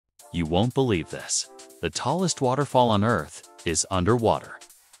You won't believe this. The tallest waterfall on Earth is underwater.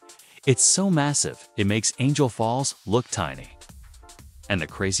 It's so massive, it makes Angel Falls look tiny. And the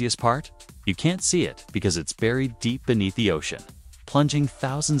craziest part? You can't see it because it's buried deep beneath the ocean, plunging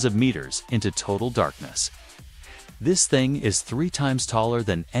thousands of meters into total darkness. This thing is 3 times taller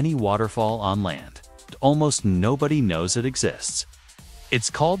than any waterfall on land. Almost nobody knows it exists. It's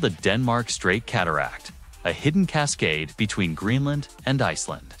called the Denmark Strait Cataract, a hidden cascade between Greenland and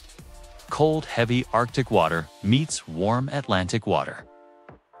Iceland. Cold, heavy Arctic water meets warm Atlantic water.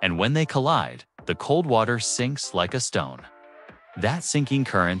 And when they collide, the cold water sinks like a stone. That sinking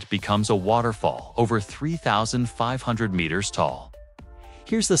current becomes a waterfall over 3,500 meters tall.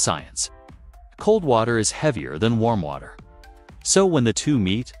 Here's the science. Cold water is heavier than warm water. So when the two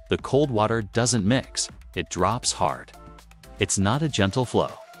meet, the cold water doesn't mix, it drops hard. It's not a gentle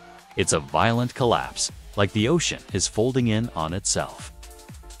flow. It's a violent collapse, like the ocean is folding in on itself.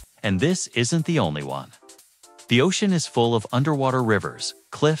 And this isn't the only one. The ocean is full of underwater rivers,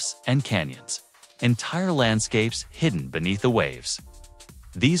 cliffs, and canyons, entire landscapes hidden beneath the waves.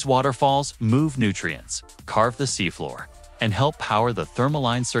 These waterfalls move nutrients, carve the seafloor, and help power the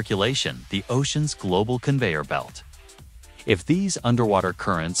thermohaline circulation, the ocean's global conveyor belt. If these underwater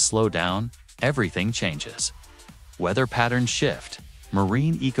currents slow down, everything changes. Weather patterns shift,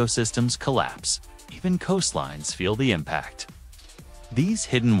 marine ecosystems collapse, even coastlines feel the impact. These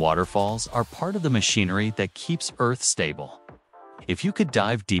hidden waterfalls are part of the machinery that keeps Earth stable. If you could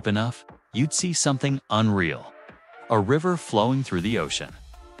dive deep enough, you'd see something unreal. A river flowing through the ocean.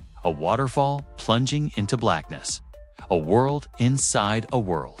 A waterfall plunging into blackness. A world inside a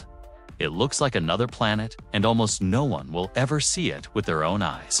world. It looks like another planet, and almost no one will ever see it with their own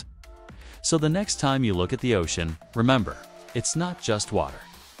eyes. So the next time you look at the ocean, remember, it's not just water.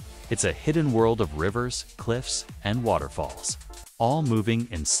 It's a hidden world of rivers, cliffs, and waterfalls, all moving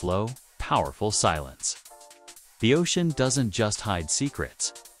in slow, powerful silence. The ocean doesn't just hide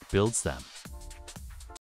secrets, it builds them.